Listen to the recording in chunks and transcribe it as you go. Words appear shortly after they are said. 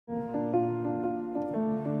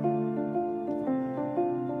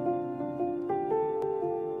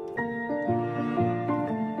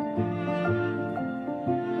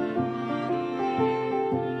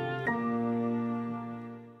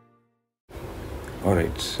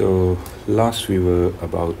Alright, so last we were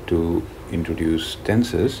about to introduce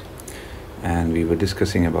tensors, and we were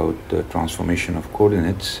discussing about the transformation of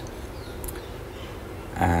coordinates.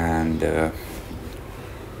 And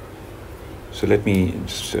so let me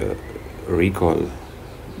just recall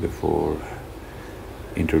before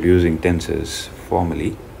introducing tensors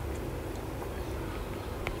formally.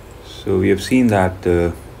 So we have seen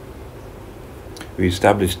that we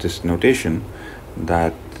established this notation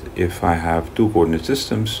that if I have two coordinate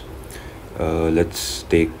systems, let's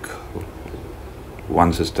take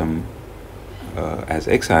one system as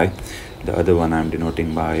xi, the other one I'm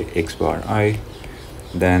denoting by x bar I,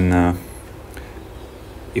 then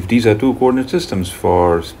if these are two coordinate systems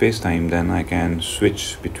for space-time, then I can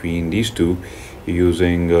switch between these two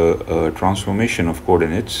using a transformation of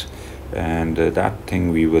coordinates, and that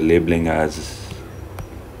thing we were labeling as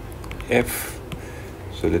f.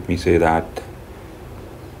 So let me say that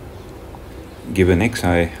given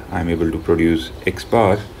xi, I'm able to produce x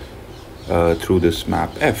bar through this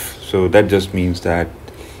map f. So that just means that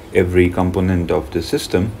every component of the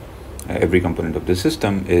system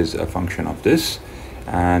is a function of this,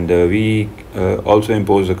 and we also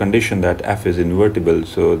impose a condition that f is invertible,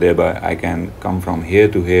 so thereby I can come from here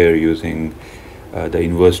to here using the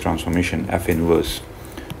inverse transformation, f inverse.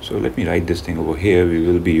 So let me write this thing over here. We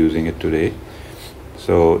will be using it today.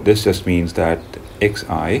 So this just means that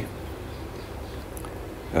xi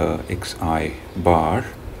bar,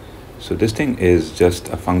 so this thing is just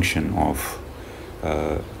a function of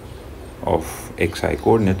xi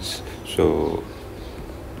coordinates. So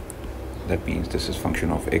that means this is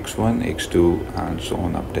function of x1, x2, and so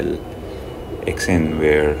on up till xn,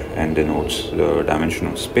 where n denotes the dimension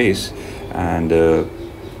of space. And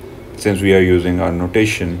since we are using our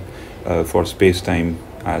notation for space-time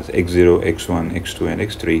as x0, x1, x2, and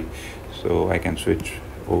x3, so I can switch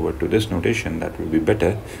over to this notation. That will be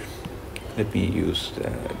better. Let me use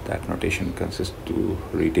that notation to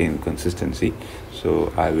retain consistency.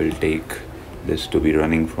 So I will take this to be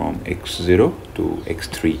running from x0 to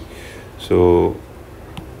x3. So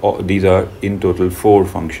these are in total 4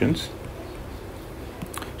 functions.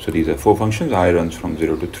 So these are 4 functions. I runs from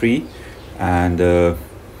 0 to 3, and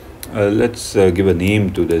let's give a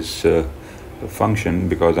name to this function,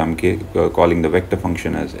 because I'm calling the vector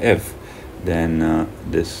function as f. Then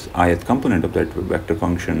this ith component of that vector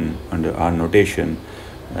function under our notation,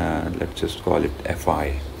 let's just call it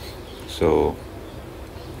fi. So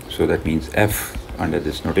that means f under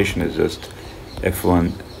this notation is just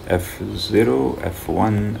f1, f0,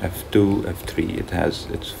 f1, f2, f3. It has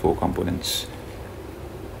its 4 components.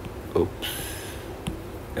 Oops,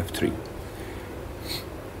 f3.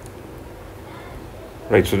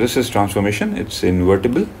 Right, so this is transformation. It's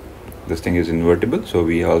invertible. This thing is invertible, so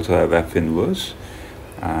we also have f inverse,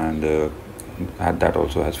 and that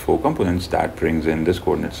also has 4 components. That brings in this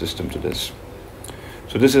coordinate system to this.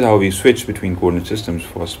 So this is how we switch between coordinate systems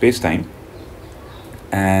for space-time.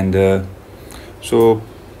 And so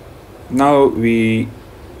now we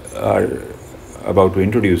are about to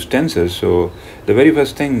introduce tensors. So the very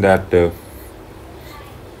first thing that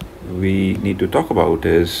we need to talk about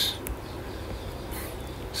is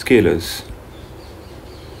scalars.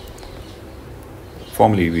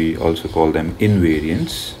 Formally, we also call them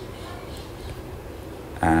invariants,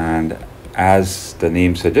 and as the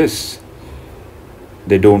name suggests,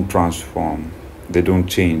 they don't transform, they don't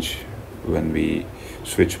change when we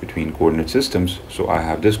switch between coordinate systems. So I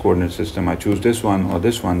have this coordinate system, I choose this one or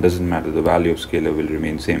this one, doesn't matter, the value of scalar will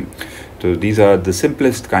remain same. So these are the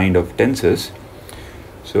simplest kind of tensors.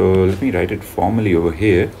 So let me write it formally over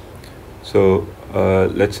here. So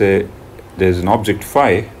let's say there's an object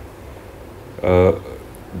phi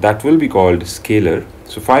that will be called scalar.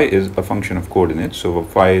 So phi is a function of coordinates. So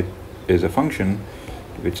phi is a function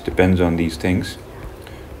which depends on these things,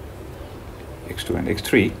 x2 and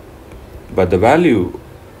x3, but the value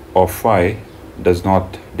of phi does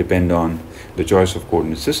not depend on the choice of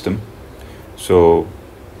coordinate system. So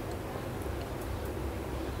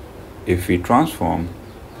if we transform,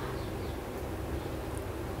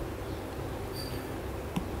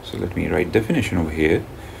 so let me write definition over here.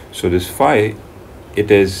 So this phi,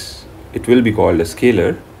 it will be called a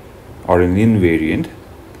scalar or an invariant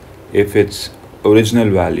if its original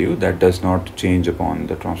value, that does not change upon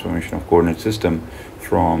the transformation of coordinate system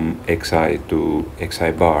from xi to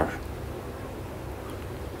xi bar.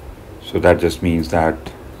 So that just means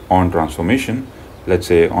that on transformation, let's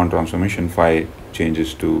say on transformation phi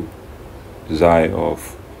changes to xi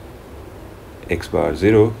of x bar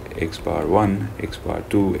 0, x bar 1, x bar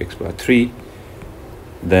 2, x bar 3,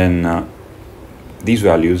 then these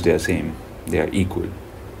values, they are same, they are equal.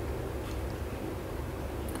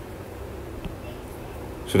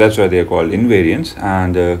 So that's why they are called invariants.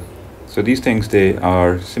 And so these things, they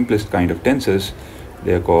are simplest kind of tensors.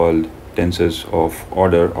 They are called tensors of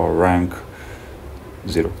order or rank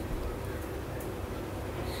 0.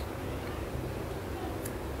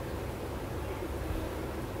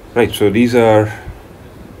 Right, so these are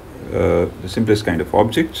the simplest kind of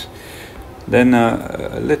objects. Then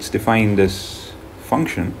let's define this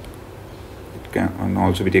function. It can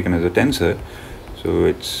also be taken as a tensor, so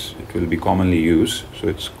it will be commonly used. So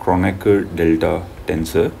it's Kronecker delta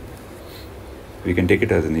tensor. We can take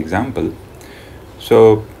it as an example.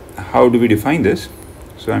 So how do we define this?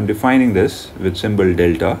 So I'm defining this with symbol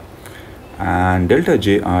delta, and delta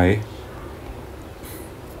ji.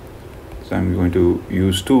 So I'm going to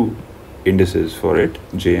use two indices for it,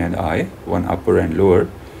 j and I, one upper and lower.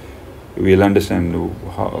 We'll understand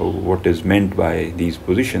what is meant by these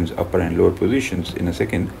positions, upper and lower positions, in a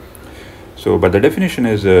second. So, but the definition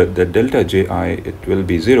is that delta ji, it will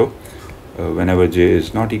be 0 whenever j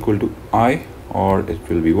is not equal to I, or it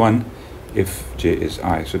will be 1 if j is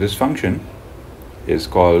I. So this function is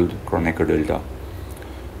called Kronecker delta.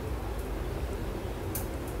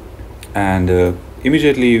 And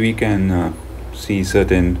immediately we can see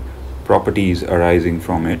certain properties arising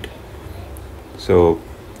from it. So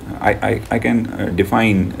I can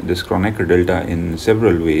define this Kronecker delta in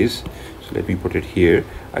several ways. So let me put it here.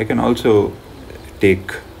 I can also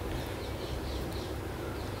take,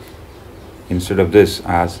 instead of this,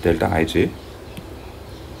 as delta ij.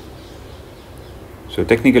 So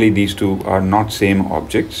technically these two are not same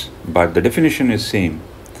objects, but the definition is same.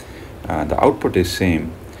 The output is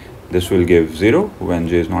same. This will give 0 when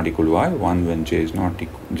j is not equal to I, 1 when j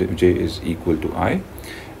is equal to I.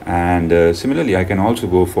 And similarly, I can also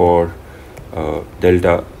go for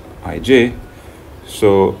delta ij.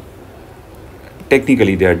 So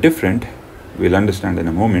technically they are different. We'll understand in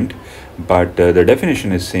a moment, but the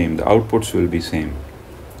definition is same. The outputs will be same.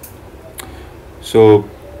 So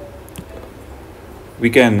we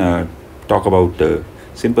can talk about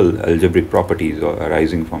simple algebraic properties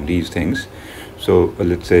arising from these things. So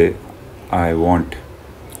let's say I want,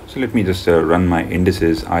 so let me just run my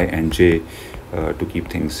indices I and j to keep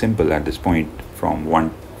things simple at this point from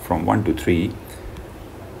 1 to 3.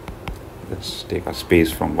 Let's take a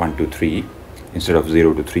space from 1 to 3 instead of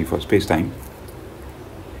 0 to 3 for space time.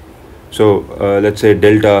 So let's say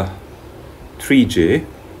delta 3j,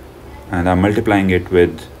 and I'm multiplying it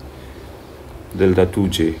with delta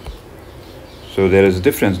 2j. So there is a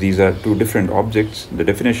difference. These are two different objects. The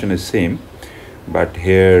definition is same, but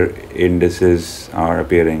here indices are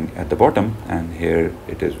appearing at the bottom, and here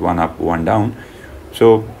it is one up, one down.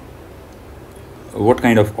 So what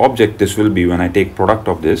kind of object this will be when I take product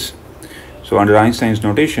of this? So under Einstein's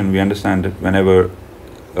notation, we understand that whenever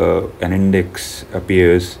an index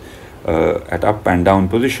appears at up and down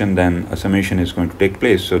position, then a summation is going to take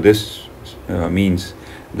place. So this means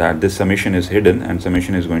that this summation is hidden, and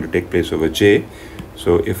summation is going to take place over j.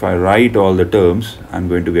 So if I write all the terms, I'm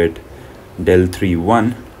going to get del 3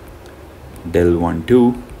 1, del 1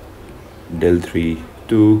 2, del 3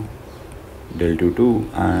 2, del 2 2,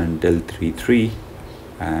 and del 3 3,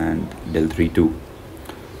 and del 3 2.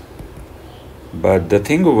 But the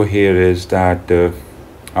thing over here is that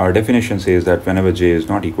our definition says that whenever j is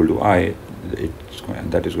not equal to I,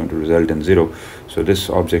 that is going to result in 0. So this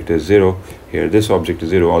object is 0 here, this object is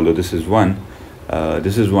 0, although this is 1, but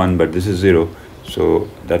this is 0. So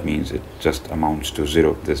that means it just amounts to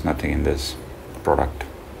 0. There's nothing in this product.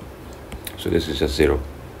 So this is just 0.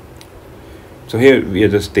 So here we are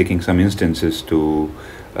just taking some instances to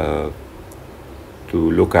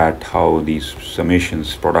look at how these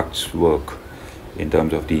summations products work in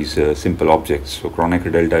terms of these simple objects. So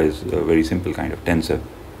Kronecker delta is a very simple kind of tensor.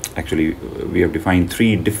 Actually, we have defined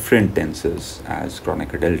 3 different tensors as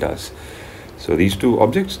Kronecker deltas. So these two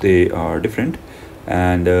objects, they are different,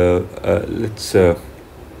 and let's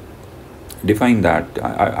define that.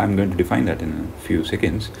 I'm going to define that in a few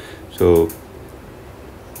seconds. So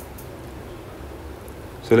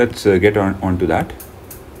let's get on to that.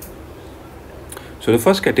 So the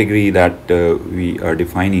first category that we are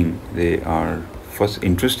defining, our first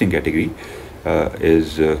interesting category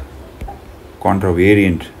is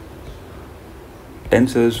contravariant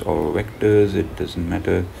tensors or vectors. It doesn't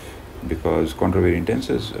matter, because contravariant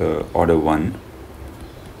tensors order 1.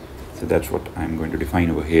 So that's what I'm going to define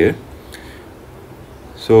over here.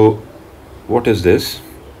 So what is this?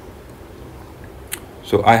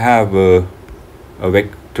 So I have a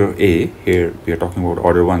vector A. Here we are talking about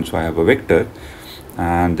order 1, so I have a vector,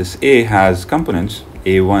 and this A has components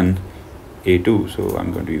A1, A2. So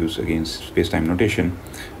I'm going to use again space-time notation,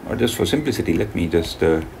 or just for simplicity, let me just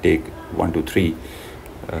take 1 2 3.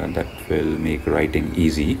 that will make writing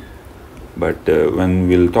easy. But when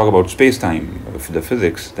we'll talk about space-time, the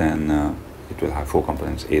physics, then it will have 4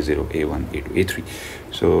 components: A0, A1, A2, A3.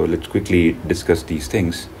 So let's quickly discuss these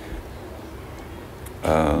things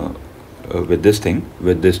with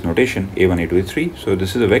this notation, A1, A2, A3. So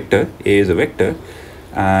this is a vector. A is a vector.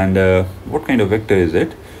 And what kind of vector is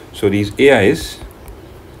it? So these AIs,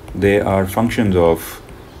 they are functions of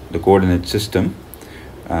the coordinate system.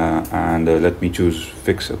 Let me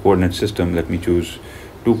fix a coordinate system. Let me choose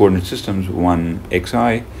 2 coordinate systems, one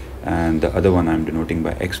xi and the other one I'm denoting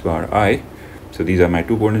by x bar I. So these are my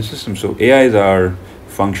 2 coordinate systems. So AIs are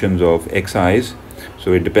functions of xi's.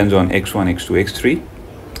 So it depends on x1, x2, x3.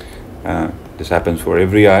 This happens for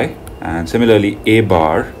every I. And similarly, a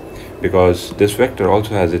bar, because this vector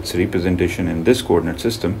also has its representation in this coordinate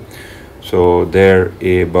system. So there,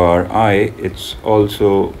 a bar I, it's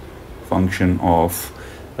also function of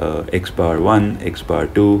x bar 1, x bar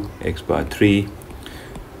 2, x bar 3.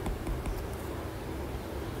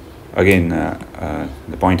 Again,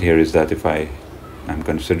 the point here is that if I am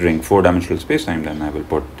considering 4-dimensional spacetime, then I will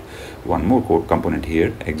put one more component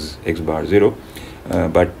here, x bar 0.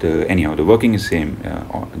 But anyhow, the working is same.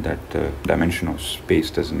 That dimension of space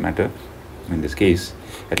doesn't matter in this case,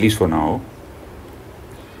 at least for now.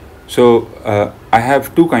 So I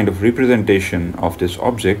have 2 kind of representation of this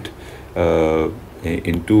object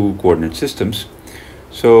in 2 coordinate systems.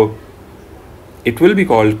 So it will be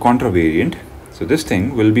called contravariant. So this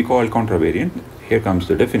thing will be called contravariant. Here comes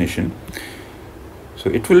the definition. So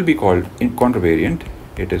it will be called contravariant.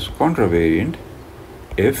 It is contravariant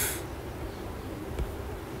if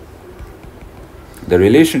the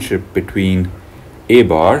relationship between a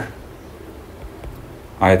bar,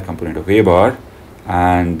 ith component of a bar,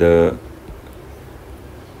 and the,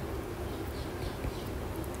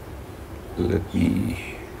 let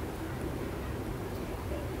me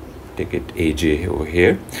take it aj over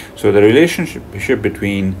here. So the relationship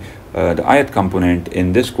between the ith component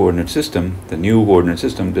in this coordinate system, the new coordinate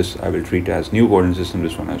system, this I will treat as new coordinate system,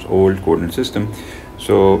 this one as old coordinate system.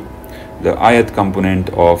 So the ith component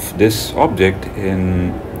of this object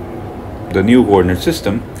in the new coordinate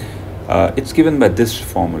system, it's given by this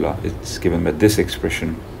formula. It's given by this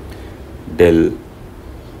expression, del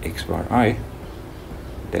x bar I,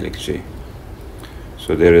 del xj.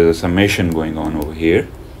 So there is a summation going on over here.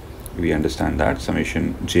 We understand that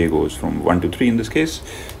summation j goes from 1 to 3 in this case.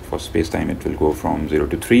 For space-time, it will go from 0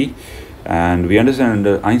 to 3. And we understand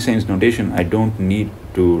under Einstein's notation, I don't need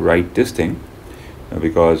to write this thing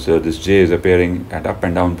because this j is appearing at up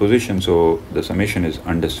and down position. So the summation is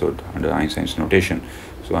understood under Einstein's notation.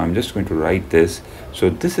 So I'm just going to write this. So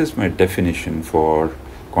this is my definition for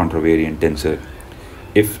contravariant tensor.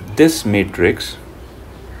 If this matrix,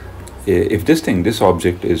 if this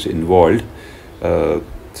object is involved,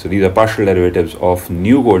 so these are partial derivatives of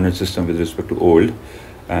new coordinate system with respect to old.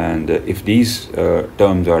 And if these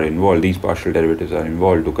terms are involved, these partial derivatives are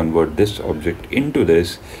involved to convert this object into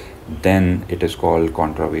this, then it is called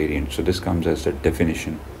contravariant. So this comes as the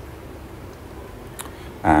definition.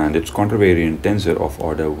 And it's contravariant tensor of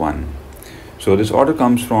order 1. So this order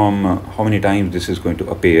comes from how many times this is going to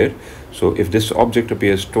appear. So if this object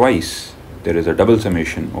appears twice, there is a double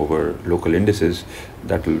summation over local indices.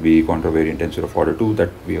 That will be contravariant tensor of order 2 that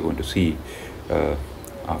we are going to see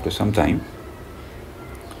after some time.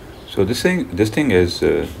 So this thing is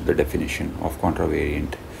the definition of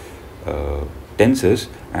contravariant tensors,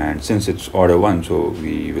 and since it's order 1, so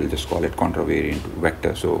we will just call it contravariant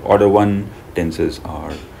vector. So order 1 tensors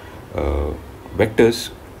are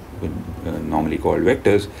vectors, normally called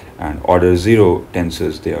vectors, and order 0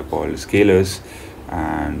 tensors, they are called scalars,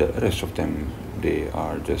 and the rest of them, they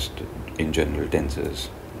are just in general tensors.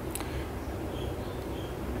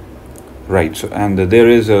 Right, so and there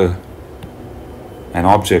is an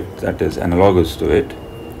object that is analogous to it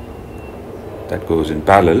that goes in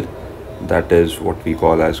parallel. That is what we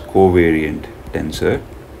call as covariant tensor.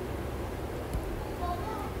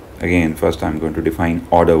 Again, first I'm going to define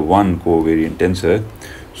order 1 covariant tensor.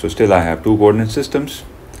 So still I have 2 coordinate systems,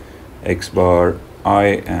 x bar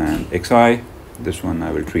I and xi. This one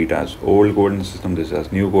I will treat as old coordinate system, this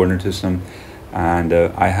as new coordinate system. And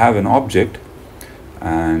I have an object,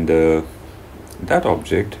 and that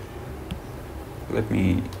object, let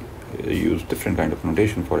me use different kind of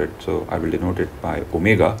notation for it. So I will denote it by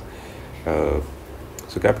omega.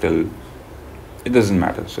 So capital, it doesn't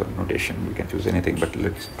matter, so notation, we can choose anything, but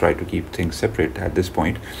let's try to keep things separate at this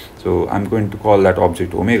point. So I'm going to call that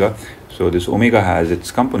object omega. So this omega has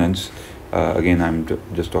its components. Again, I'm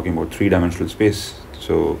just talking about 3-dimensional space.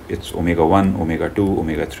 So it's omega 1, omega 2,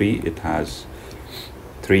 omega 3. It has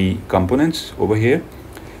 3 components over here.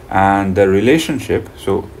 And the relationship,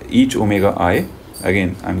 so each omega I,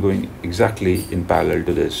 again I'm going exactly in parallel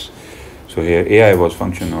to this. So here ai was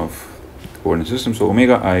function of coordinate system, so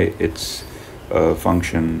omega I, it's a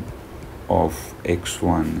function of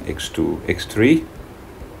x1, x2, x3,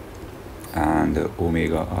 and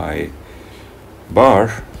omega I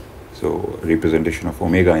bar, so representation of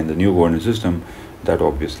omega in the new coordinate system, that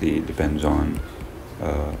obviously depends on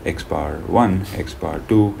x bar 1, x bar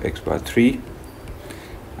 2, x bar 3,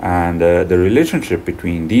 and the relationship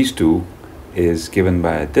between these two is given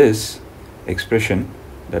by this expression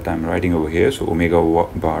that I'm writing over here. So omega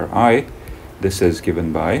bar I, this is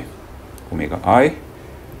given by omega I,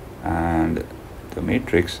 and the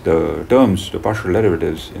matrix, the terms, the partial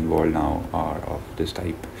derivatives involved now are of this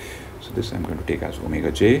type. So this I'm going to take as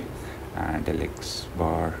omega j and del x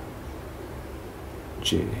bar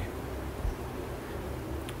j.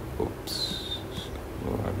 Oops,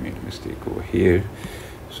 so I've made a mistake over here.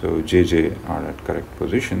 So jj are at correct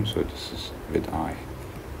position, so this is with I.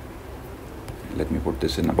 Let me put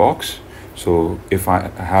this in a box. So if I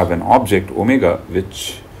have an object omega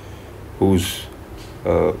whose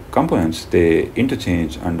components they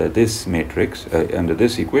interchange under this matrix, under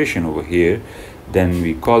this equation over here, then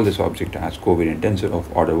we call this object as covariant tensor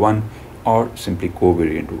of order 1, or simply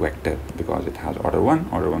covariant vector, because it has order 1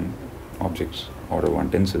 objects, order 1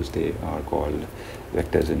 tensors, they are called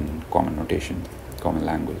vectors in common notation, common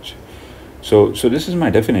language. So this is my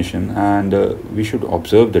definition, and we should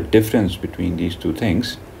observe the difference between these two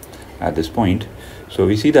things at this point. So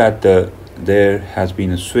we see that there has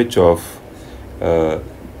been a switch of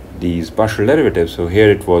these partial derivatives. So here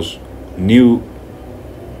it was new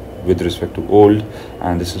with respect to old,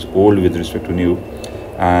 and this is old with respect to new,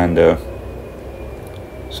 and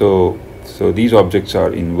so these objects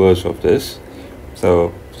are inverse of this.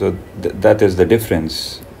 So that is the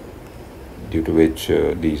difference due to which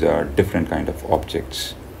these are different kind of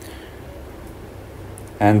objects.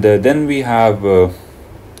 And then we have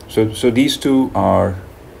so these two are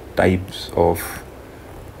types of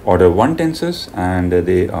order 1 tensors, and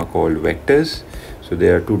they are called vectors. So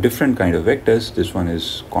there are two different kind of vectors. This one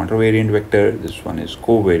is contravariant vector, this one is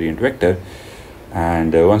covariant vector,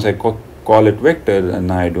 and once I call it vector, then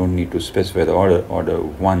I don't need to specify the order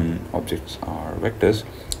 1 objects are vectors.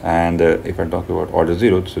 And if I talk about order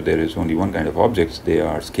 0, so there is only one kind of objects, they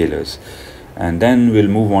are scalars. And then we'll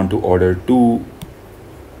move on to order 2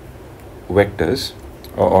 vectors,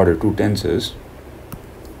 or order 2 tensors.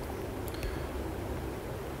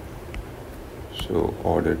 So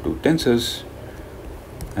order 2 tensors,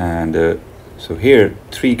 and so here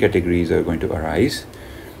 3 categories are going to arise.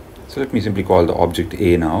 So let me simply call the object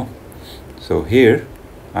A now. So here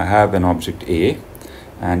I have an object A,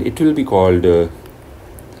 and it will be called 1-1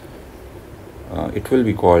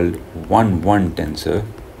 tensor,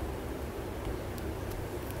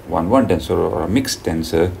 1-1 tensor, or a mixed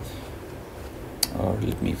tensor. Or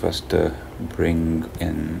let me first bring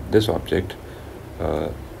in this object.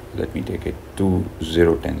 Let me take it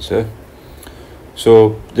 2-0 tensor.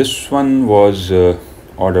 So this one was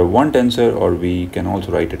order 1 tensor, or we can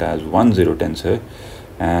also write it as 1-0 tensor,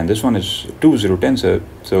 and this one is 2-0 tensor.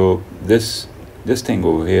 So this thing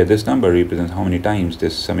over here, this number represents how many times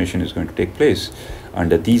this summation is going to take place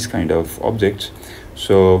under these kind of objects.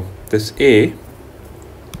 So this A,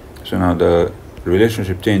 so now the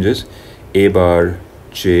relationship changes, A bar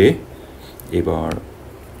j, A bar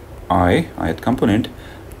I, ith component,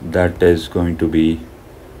 that is going to be,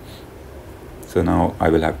 so now I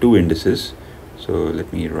will have 2 indices. So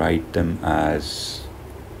let me write them as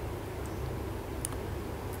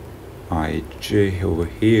ij over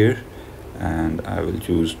here, and I will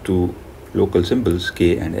choose 2 local symbols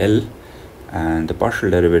k and l, and the partial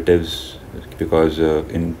derivatives, because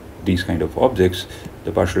in these kind of objects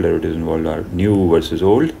the partial derivatives involved are new versus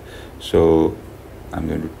old. So I'm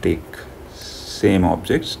going to take same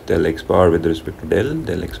objects, del x bar with respect to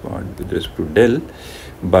del x bar with respect to del,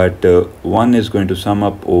 but one is going to sum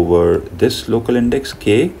up over this local index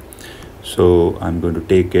k. So I'm going to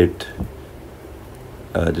take it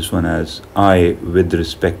this one as I with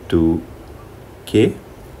respect to k.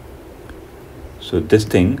 So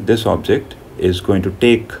this object is going to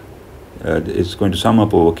take it's going to sum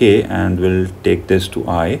up over k, and will take this to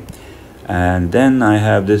I, and then I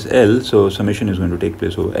have this L, so summation is going to take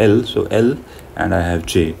place over L, so L, and I have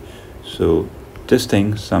J. So this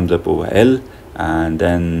thing sums up over L, and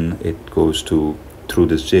then it goes through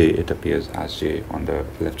this J, it appears as J on the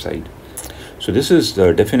left side. So this is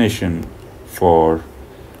the definition for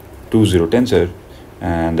 2-0 tensor,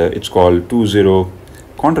 and it's called 2-0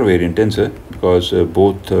 contravariant tensor because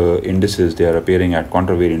both indices, they are appearing at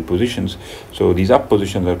contravariant positions. So these up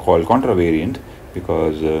positions are called contravariant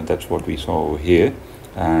because that's what we saw over here,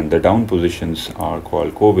 and the down positions are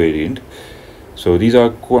called covariant. So these are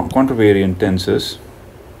contravariant tensors,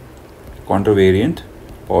 contravariant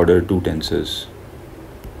order 2 tensors.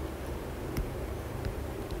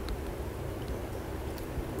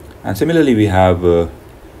 And similarly, we have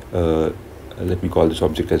let me call this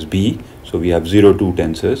object as B. So we have 0, 2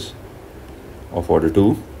 tensors of order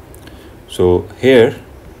 2. So here,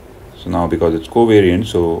 so now because it's covariant,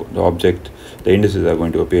 so the object, the indices are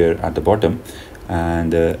going to appear at the bottom,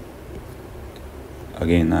 and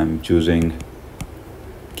again I'm choosing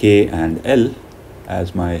K and L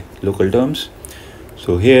as my local terms.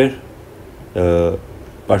 So here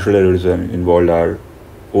partial derivatives involved are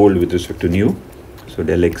old with respect to new. So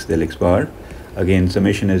del x bar. Again,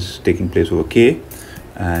 summation is taking place over K,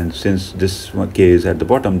 and since this one K is at the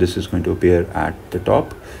bottom, this is going to appear at the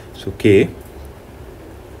top. So K,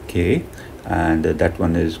 and that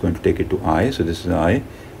one is going to take it to I. So this is I,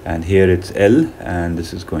 and here it's L, and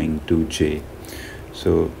this is going to J.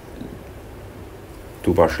 So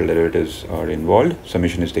two partial derivatives are involved.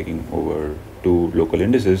 Summation is taking over two local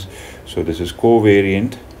indices. So this is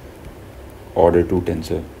covariant order 2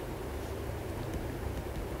 tensor.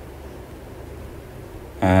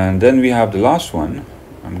 And then we have the last one.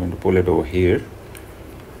 I'm going to pull it over here.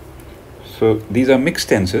 So these are mixed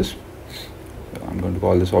tensors. So I'm going to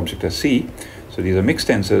call this object as C. So these are mixed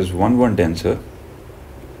tensors, 1, 1 tensor.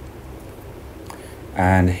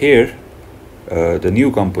 And here the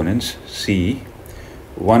new components C,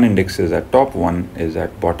 one index is at top, one is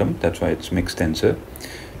at bottom. That's why it's mixed tensor.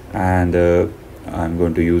 And I'm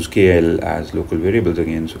going to use KL as local variables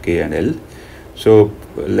again. So K and L. So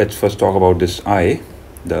let's first talk about this I,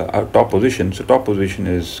 the top position. So top position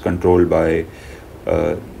is controlled by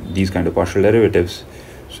these kind of partial derivatives.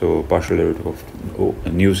 So partial derivative of a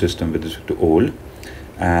new system with respect to old.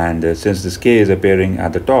 And since this K is appearing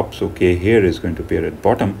at the top, so K here is going to appear at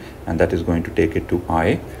bottom, and that is going to take it to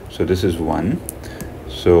I. So this is 1.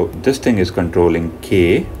 So this thing is controlling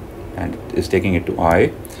K and is taking it to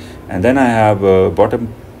I. And then I have a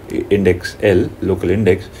bottom index L, local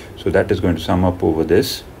index. So that is going to sum up over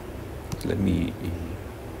this. Let me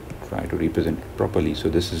try to represent it properly. So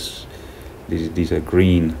this is these are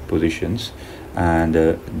green positions, and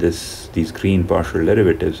these green partial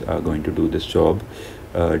derivatives are going to do this job,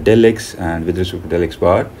 del x and with respect to del x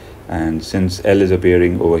bar. And since L is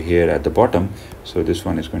appearing over here at the bottom, so this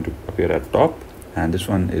one is going to appear at top, and this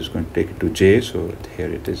one is going to take it to J. So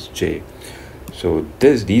here it is J. So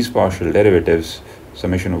these partial derivatives,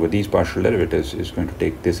 summation over these partial derivatives is going to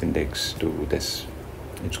take this index to this.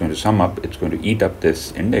 It's going to sum up, it's going to eat up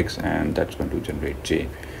this index, and that's going to generate J.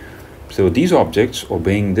 So these objects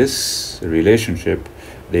obeying this relationship,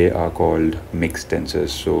 they are called mixed tensors.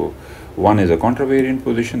 So one is a contravariant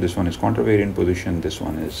position, this one is contravariant position, this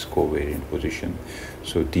one is covariant position.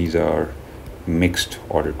 So these are mixed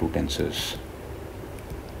order 2 tensors.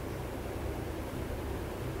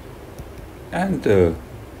 And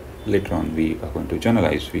later on we are going to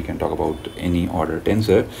generalize. We can talk about any order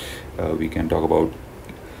tensor. We can talk about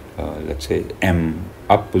let's say M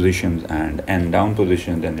up positions and N down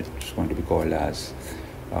positions, then it's going to be called as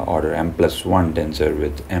order M plus 1 tensor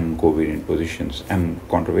with M covariant positions, M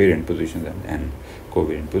contravariant positions, and N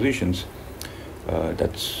covariant positions.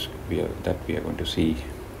 That we are going to see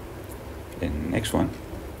in next one.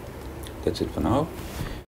 That's it for now.